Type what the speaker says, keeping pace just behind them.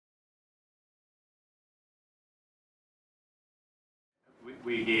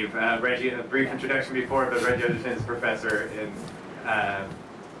we gave Reggie a brief introduction before, but Reggie Edgerton is professor in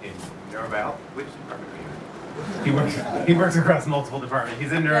neurobiology. Which department are you in? He works across multiple departments.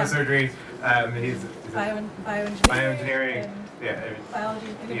 He's in neurosurgery. He's bioengineering. Yeah. Biology.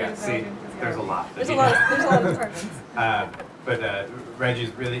 Yeah. See, there's a lot. There's a lot of departments. But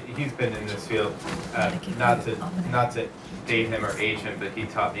Reggie's he's been in this field, not to date him or age him, but he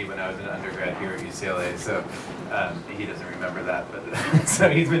taught me when I was an undergrad here at UCLA, so he doesn't remember that, but so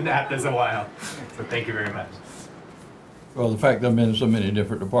he's been at this a while. So thank you very much. Well, the fact that I'm in so many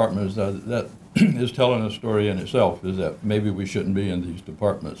different departments, that is telling a story in itself, is that maybe we shouldn't be in these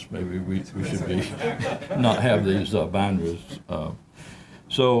departments. Maybe we should be not have these boundaries.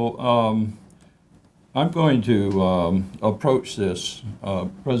 I'm going to approach this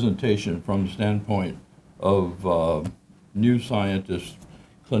presentation from the standpoint of new scientists,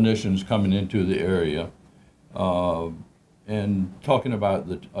 clinicians coming into the area, and talking about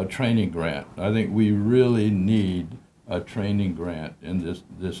a training grant. I think we really need a training grant in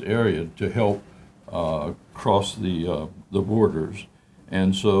this area to help cross the borders.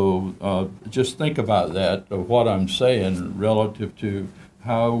 And so just think about that, of what I'm saying relative to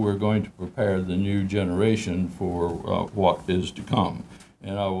how we're going to prepare the new generation for what is to come.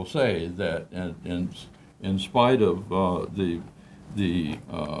 And I will say that in spite of the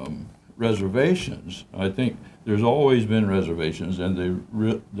reservations, I think there's always been reservations, and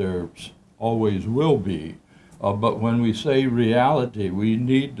there always will be. But when we say reality, we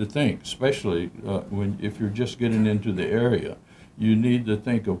need to think, especially if you're just getting into the area, you need to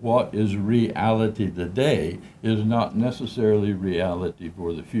think of what is reality today is not necessarily reality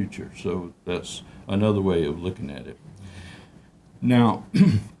for the future. So that's another way of looking at it. Now,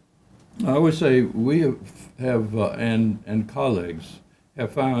 I would say we have and colleagues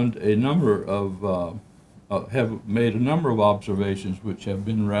have found a number of, have made a number of observations which have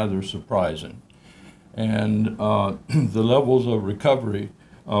been rather surprising. And the levels of recovery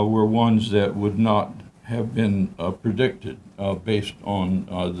were ones that would not have been predicted based on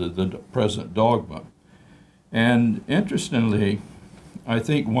the present dogma. And interestingly, I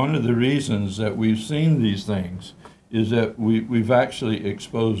think one of the reasons that we've seen these things is that we've actually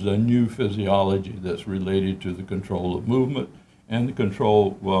exposed a new physiology that's related to the control of movement and the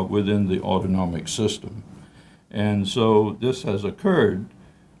control within the autonomic system. And so this has occurred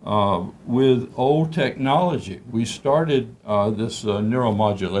with old technology. We started this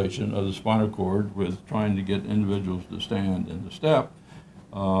neuromodulation of the spinal cord with trying to get individuals to stand in the step.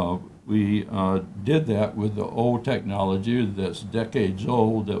 We did that with the old technology that's decades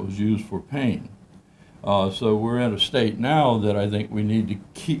old that was used for pain. So we're in a state now that I think we need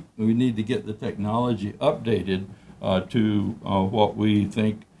to get the technology updated to what we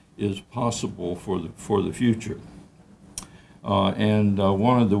think is possible for the future. And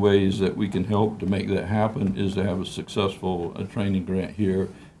one of the ways that we can help to make that happen is to have a successful training grant here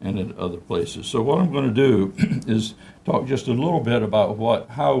and in other places. So what I'm going to do is talk just a little bit about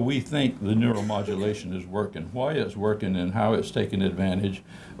how we think the neuromodulation is working, why it's working, and how it's taking advantage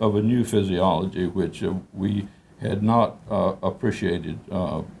of a new physiology which we had not appreciated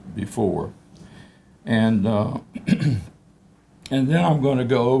before. And and then I'm going to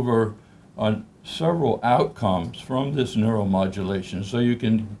go over several outcomes from this neuromodulation so you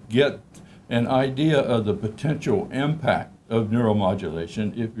can get an idea of the potential impact of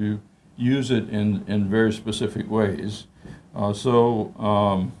neuromodulation if you use it in very specific ways. So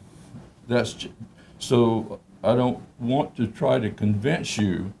I don't want to try to convince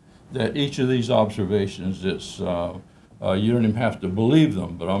you that each of these observations is, you don't even have to believe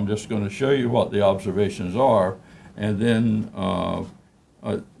them, but I'm just going to show you what the observations are, and then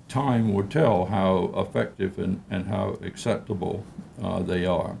time will tell how effective and how acceptable they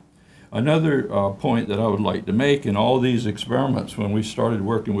are. Another point that I would like to make in all these experiments when we started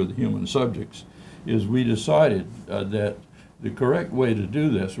working with human subjects is we decided that the correct way to do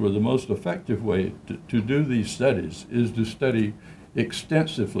this, or the most effective way to do these studies, is to study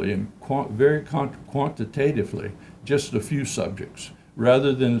extensively and very quantitatively just a few subjects,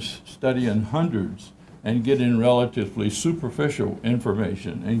 rather than studying hundreds and getting relatively superficial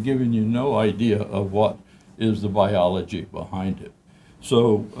information and giving you no idea of what is the biology behind it.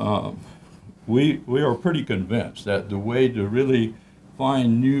 So we are pretty convinced that the way to really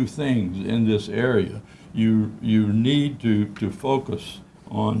find new things in this area, you need to focus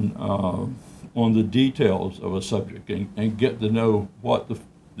on the details of a subject and get to know what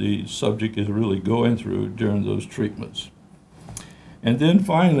the subject is really going through during those treatments. And then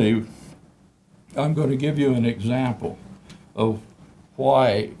finally, I'm going to give you an example of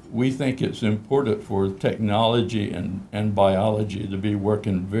why we think it's important for technology and biology to be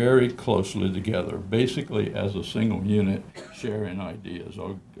working very closely together, basically as a single unit, sharing ideas.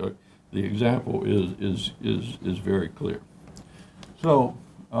 The example is very clear. So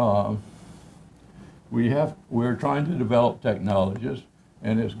we're trying to develop technologies,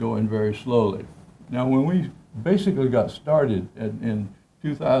 and it's going very slowly. Now, when we basically got started in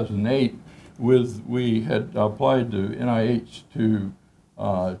 2008, we had applied to NIH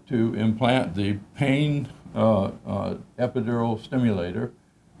to implant the pain epidural stimulator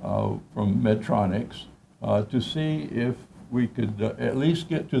from Medtronics to see if we could at least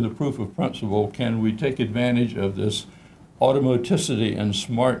get to the proof of principle. Can we take advantage of this automaticity and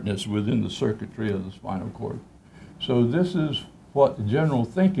smartness within the circuitry of the spinal cord? So this is what the general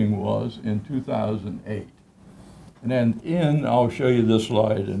thinking was in 2008. And then I'll show you this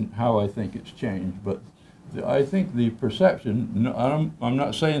slide and how I think it's changed. But I think the perception, I'm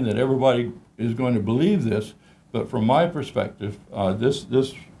not saying that everybody is going to believe this, but from my perspective,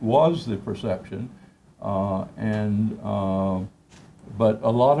 this was the perception. But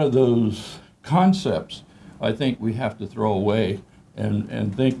a lot of those concepts, I think we have to throw away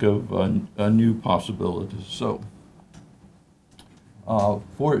and think of a new possibilities. So,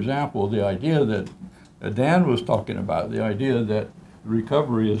 for example, the idea that Dan was talking about, the idea that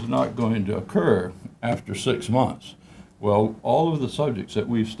recovery is not going to occur after 6 months. Well, all of the subjects that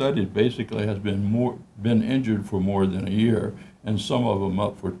we've studied basically has been injured for more than a year, and some of them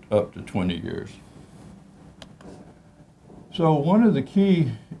up to 20 years. So one of the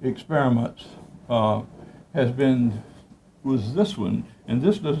key experiments was this one, and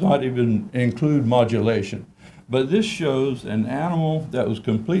this does not even include modulation. But this shows an animal that was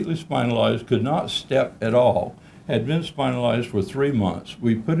completely spinalized, could not step at all, had been spinalized for 3 months.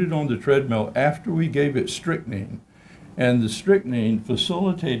 We put it on the treadmill after we gave it strychnine, and the strychnine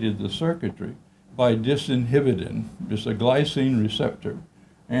facilitated the circuitry by disinhibiting, just a glycine receptor.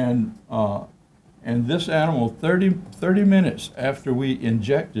 And this animal, 30 minutes after we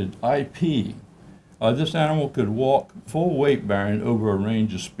injected IP, this animal could walk full weight bearing over a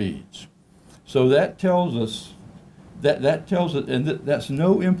range of speeds. So that tells us, and that's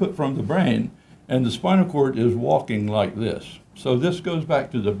no input from the brain, and the spinal cord is walking like this. So this goes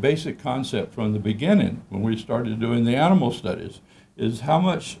back to the basic concept from the beginning when we started doing the animal studies, is how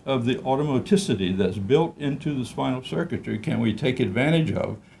much of the automaticity that's built into the spinal circuitry can we take advantage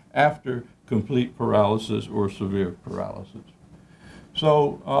of after complete paralysis or severe paralysis.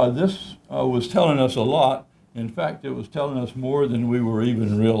 So this was telling us a lot. In fact, it was telling us more than we were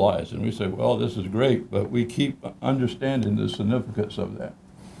even realizing. We said, well, this is great, but we keep understanding the significance of that.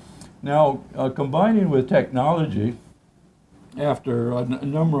 Now, combining with technology, after a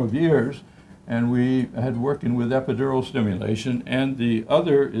number of years, and we had working with epidural stimulation, and the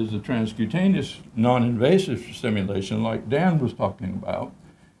other is the transcutaneous non-invasive stimulation like Dan was talking about.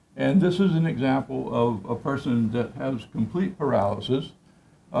 And this is an example of a person that has complete paralysis.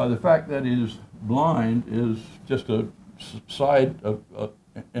 The fact that he's blind is just a side of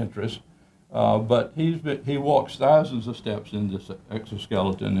interest, but he walks thousands of steps in this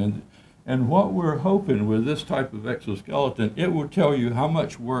exoskeleton. And what we're hoping with this type of exoskeleton, it will tell you how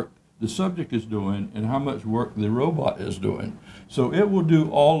much work the subject is doing and how much work the robot is doing. So it will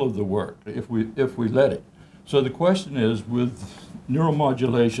do all of the work if we let it. So the question is, with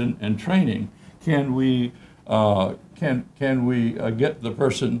neuromodulation and training, can we get the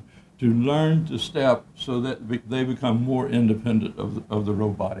person to learn to step so that they become more independent of the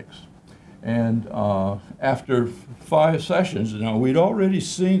robotics? And after 5 sessions, now we'd already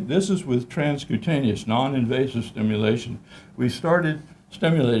seen, this is with transcutaneous non-invasive stimulation. We started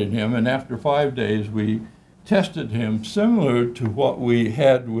stimulating him, and after 5 days we tested him similar to what we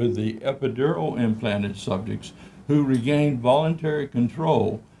had with the epidural implanted subjects who regained voluntary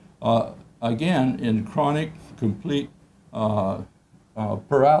control, again in chronic complete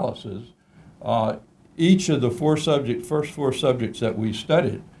paralysis. Each of the first four subjects that we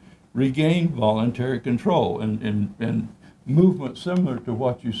studied regained voluntary control and movement similar to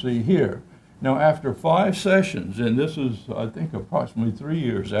what you see here. Now, after 5 sessions, and this is, I think, approximately 3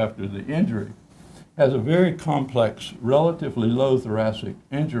 years after the injury, has a very complex, relatively low thoracic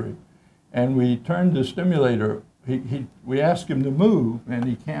injury, and we turned the stimulator. We asked him to move, and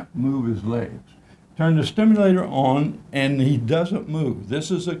he can't move his legs. Turn the stimulator on, and he doesn't move.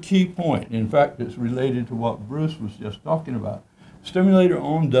 This is a key point. In fact, it's related to what Bruce was just talking about. Stimulator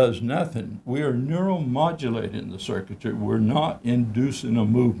on does nothing. We are neuromodulating the circuitry. We're not inducing a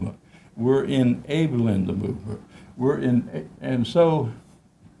movement. We're enabling the movement. And so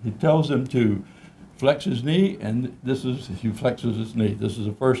he tells them to flex his knee, and he flexes his knee. This is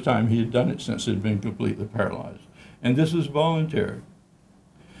the first time he had done it since he'd been completely paralyzed. And this is voluntary.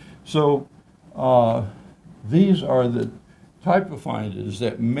 So these are the type of findings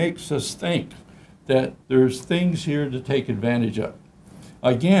that makes us think that there's things here to take advantage of.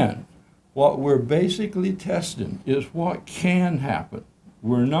 Again, what we're basically testing is what can happen.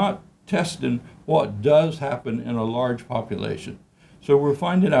 We're not testing what does happen in a large population. So we're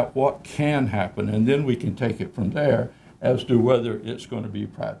finding out what can happen, and then we can take it from there as to whether it's going to be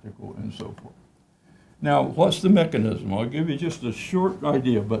practical and so forth. Now, what's the mechanism? I'll give you just a short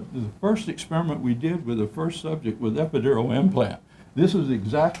idea, but the first experiment we did with the first subject with epidural implant, this is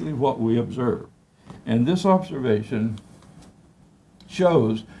exactly what we observed. And this observation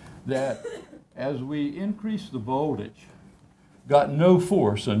shows that as we increase the voltage, got no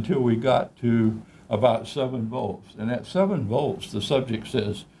force until we got to about 7 volts. And at 7 volts, the subject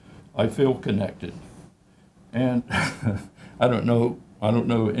says, "I feel connected." And I don't know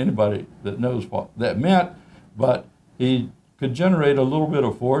anybody that knows what that meant, but he could generate a little bit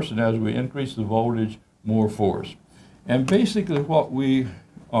of force, and as we increase the voltage, more force. And basically what we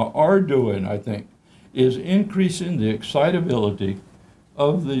are doing, I think, is increasing the excitability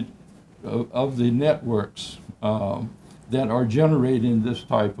of the networks that are generating this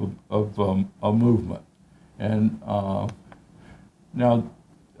type of movement. And now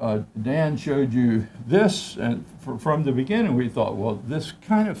Dan showed you this, and from the beginning we thought, well, this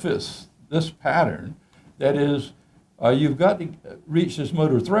kind of fits this pattern. That is, you've got to reach this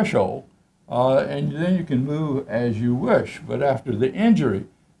motor threshold, and then you can move as you wish. But after the injury,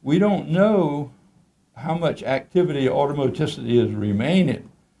 we don't know how much activity automaticity is remaining.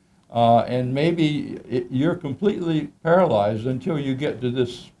 And maybe you're completely paralyzed until you get to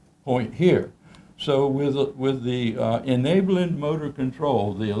this point here. So with the enabling motor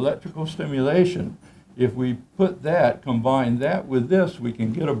control, the electrical stimulation, if we put that, combine that with this, we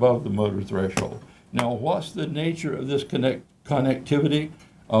can get above the motor threshold. Now, what's the nature of this connectivity?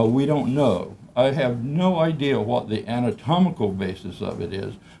 We don't know. I have no idea what the anatomical basis of it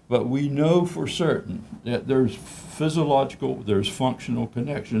is, but we know for certain that there's physiological, there's functional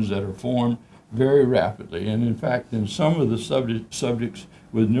connections that are formed very rapidly. And in fact, in some of the subjects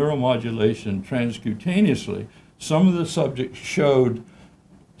with neuromodulation transcutaneously, some of the subjects showed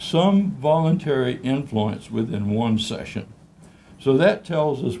some voluntary influence within one session. So that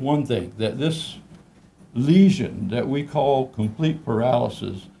tells us one thing, that this lesion that we call complete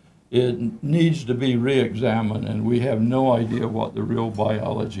paralysis, it needs to be re-examined, and we have no idea what the real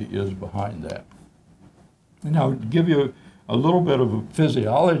biology is behind that. And I'll give you a little bit of a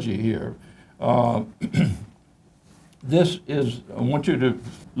physiology here. This is, I want you to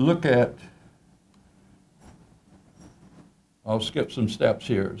look at, I'll skip some steps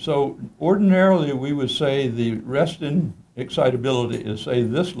here. So ordinarily we would say the resting excitability is, say,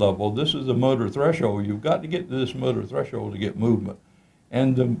 this level. This is the motor threshold. You've got to get to this motor threshold to get movement.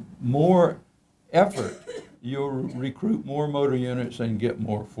 And the more effort, you'll recruit more motor units and get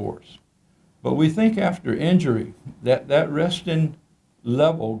more force. But we think after injury that resting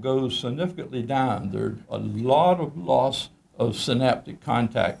level goes significantly down. There's a lot of loss of synaptic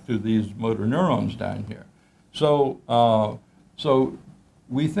contact to these motor neurons down here. So, so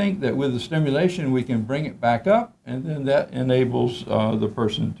we think that with the stimulation we can bring it back up, and then that enables the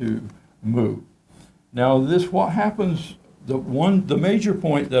person to move. Now, what happens? The major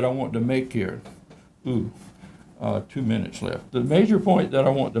point that I want to make here, 2 minutes left. The major point that I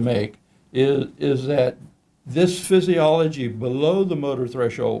want to make is that this physiology below the motor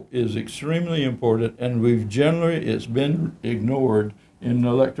threshold is extremely important, and it's been ignored in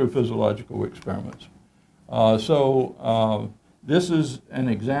electrophysiological experiments. This is an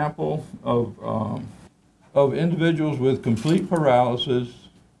example of individuals with complete paralysis.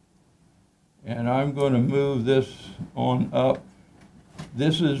 And I'm going to move this on up.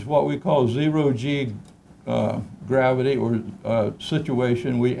 This is what we call 0G gravity or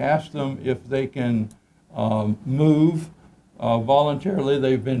situation. We ask them if they can move voluntarily.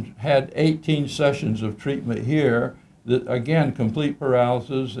 They've had 18 sessions of treatment here. Again, complete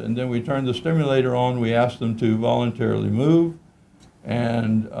paralysis. And then we turn the stimulator on. We ask them to voluntarily move.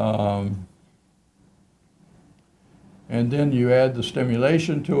 And then you add the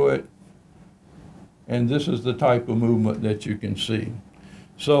stimulation to it. And this is the type of movement that you can see.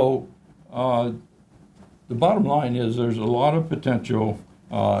 So the bottom line is there's a lot of potential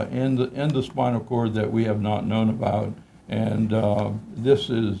in the spinal cord that we have not known about, and this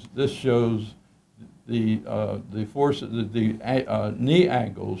shows the force, the knee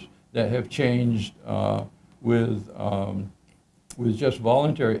angles that have changed with with just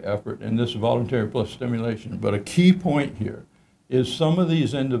voluntary effort and this voluntary plus stimulation. But a key point here is some of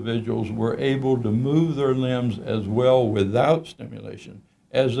these individuals were able to move their limbs as well without stimulation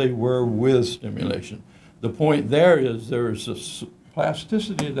as they were with stimulation. The point there is a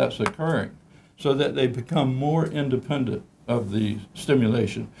plasticity that's occurring so that they become more independent of the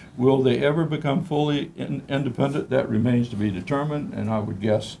stimulation. Will they ever become fully independent? That remains to be determined, and I would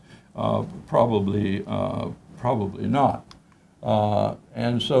guess probably not.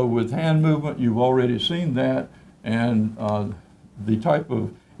 And so with hand movement, you've already seen that, and the type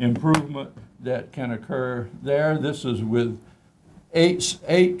of improvement that can occur there. This is with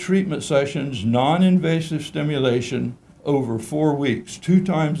eight treatment sessions, non-invasive stimulation over 4 weeks, 2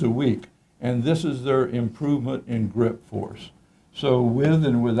 times a week. And this is their improvement in grip force. So with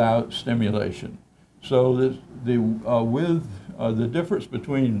and without stimulation. So the difference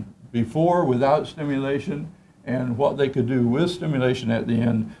between before without stimulation and what they could do with stimulation at the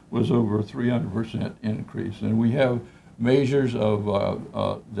end was over a 300% increase. And we have measures of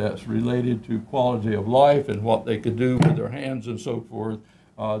that's related to quality of life and what they could do with their hands and so forth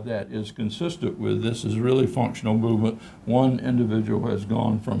that is consistent with this is really functional movement. One individual has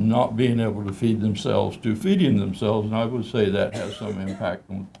gone from not being able to feed themselves to feeding themselves, and I would say that has some impact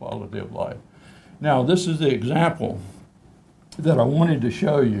on quality of life. Now, this is the example that I wanted to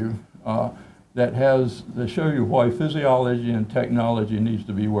show you to show you why physiology and technology needs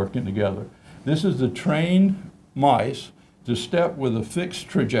to be working together. This is the trained mice to step with a fixed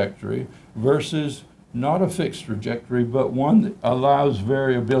trajectory versus not a fixed trajectory, but one that allows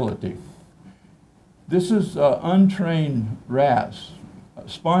variability. This is untrained rats,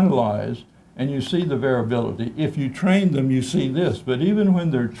 spinalized, and you see the variability. If you train them, you see this, but even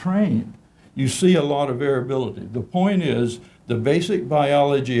when they're trained, you see a lot of variability. The point is, the basic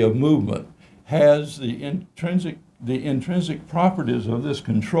biology of movement has the intrinsic properties of this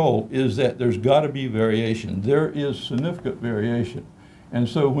control is that there's got to be variation. There is significant variation. And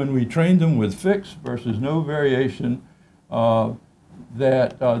so when we train them with fixed versus no variation,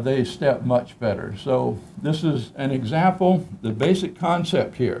 they step much better. So this is an example. The basic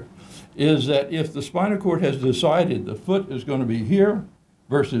concept here is that if the spinal cord has decided the foot is going to be here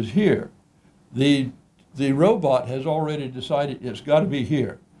versus here, the robot has already decided it's got to be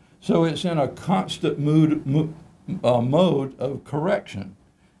here. So it's in a constant mode of correction.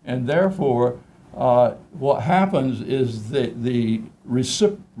 And therefore, what happens is that the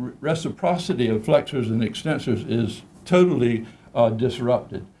reciprocity of flexors and extensors is totally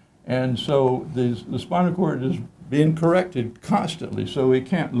disrupted. And so the spinal cord is being corrected constantly, so it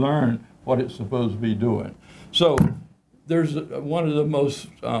can't learn what it's supposed to be doing. So there's one of the most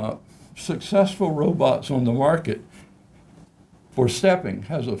successful robots on the market for stepping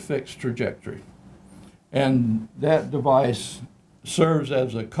has a fixed trajectory. And that device serves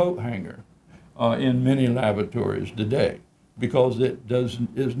as a coat hanger in many laboratories today because it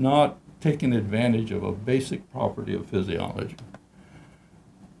is not taking advantage of a basic property of physiology.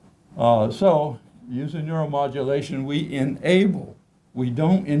 So using neuromodulation, we enable, we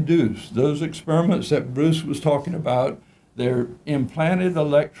don't induce. Those experiments that Bruce was talking about, they're implanted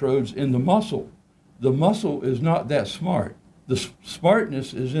electrodes in the muscle. The muscle is not that smart. The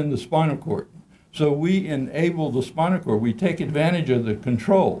smartness is in the spinal cord. So we enable the spinal cord. We take advantage of the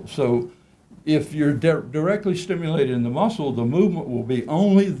control. So if you're directly stimulated in the muscle, the movement will be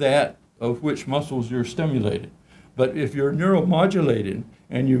only that of which muscles you're stimulated. But if you're neuromodulated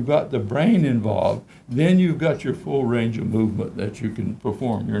and you've got the brain involved, then you've got your full range of movement that you can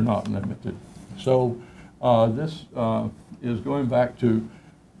perform. You're not limited. So this is going back to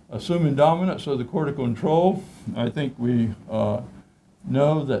assuming dominance of the cortical control. I think we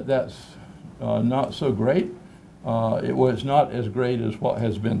know that that's not so great. It was not as great as what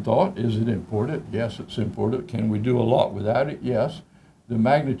has been thought. Is it important? Yes, it's important. Can we do a lot without it? Yes. The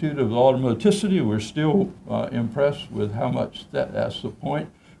magnitude of the automaticity, we're still impressed with how much that's the point.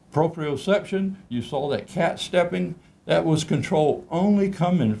 Proprioception, you saw that cat stepping. That was control only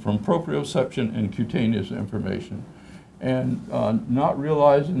coming from proprioception and cutaneous information. And not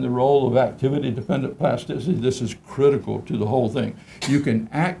realizing the role of activity-dependent plasticity, this is critical to the whole thing. You can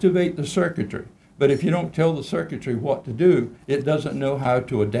activate the circuitry, but if you don't tell the circuitry what to do, it doesn't know how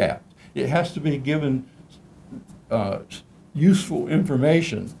to adapt. It has to be given useful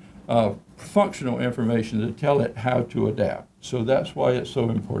information, functional information to tell it how to adapt. So that's why it's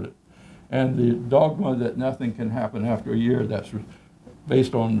so important. And the dogma that nothing can happen after a year, that's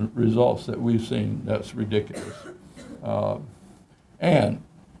based on results that we've seen, that's ridiculous. And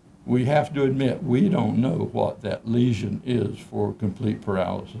we have to admit, we don't know what that lesion is for complete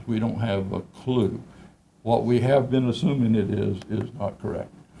paralysis. We don't have a clue. what we have been assuming it is not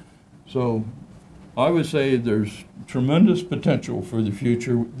correct. So I would say there's tremendous potential for the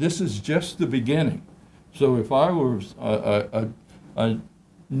future. This is just the beginning. So if I was a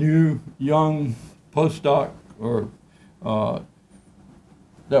new, young postdoc or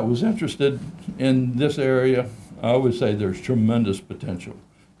that was interested in this area, I would say there's tremendous potential.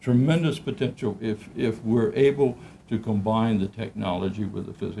 Tremendous potential if we're able to combine the technology with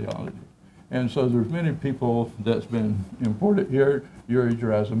the physiology. And so there's many people that's been imported here. Yuri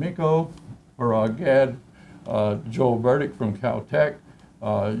Gerasimenko, Parag Gad, Joel Burdick from Caltech.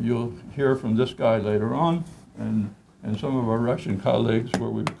 You'll hear from this guy later on, and some of our Russian colleagues where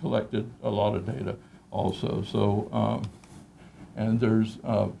we've collected a lot of data also. So, and there's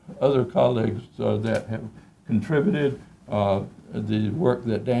other colleagues that have contributed. The work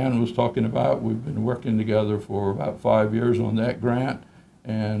that Dan was talking about, we've been working together for about 5 years on that grant,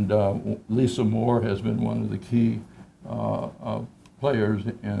 and Lisa Moore has been one of the key players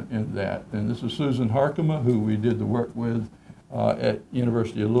in that. And this is Susan Harkema, who we did the work with at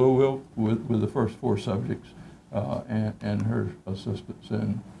University of Louisville with the first 4 subjects and her assistants.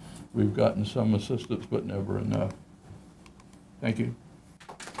 And we've gotten some assistance, but never enough. Thank you.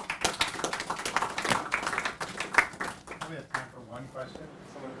 We have time for one question.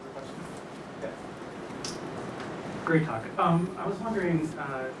 Someone has a question? Yeah. Great talk. I was wondering,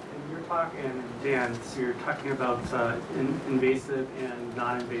 in your talk and Dan's, you're talking about invasive and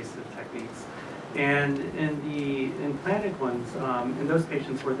non-invasive techniques. And in the implanted ones, in those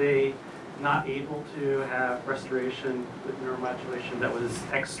patients, were they not able to have restoration with neuromodulation that was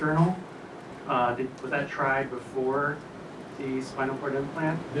external? Was that tried before the spinal cord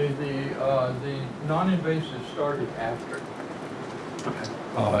implant? The non-invasive started after.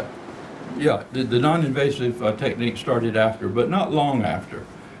 Okay. Yeah, the non-invasive technique started after, but not long after.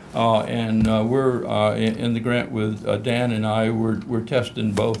 And we're in the grant with Dan and I. We're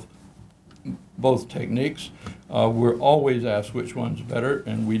testing both techniques. We're always asked which one's better,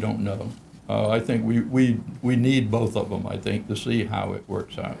 and we don't know. I think we need both of them, I think, to see how it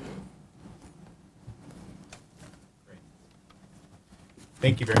works out. Great.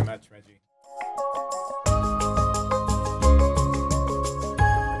 Thank you very much, Reggie.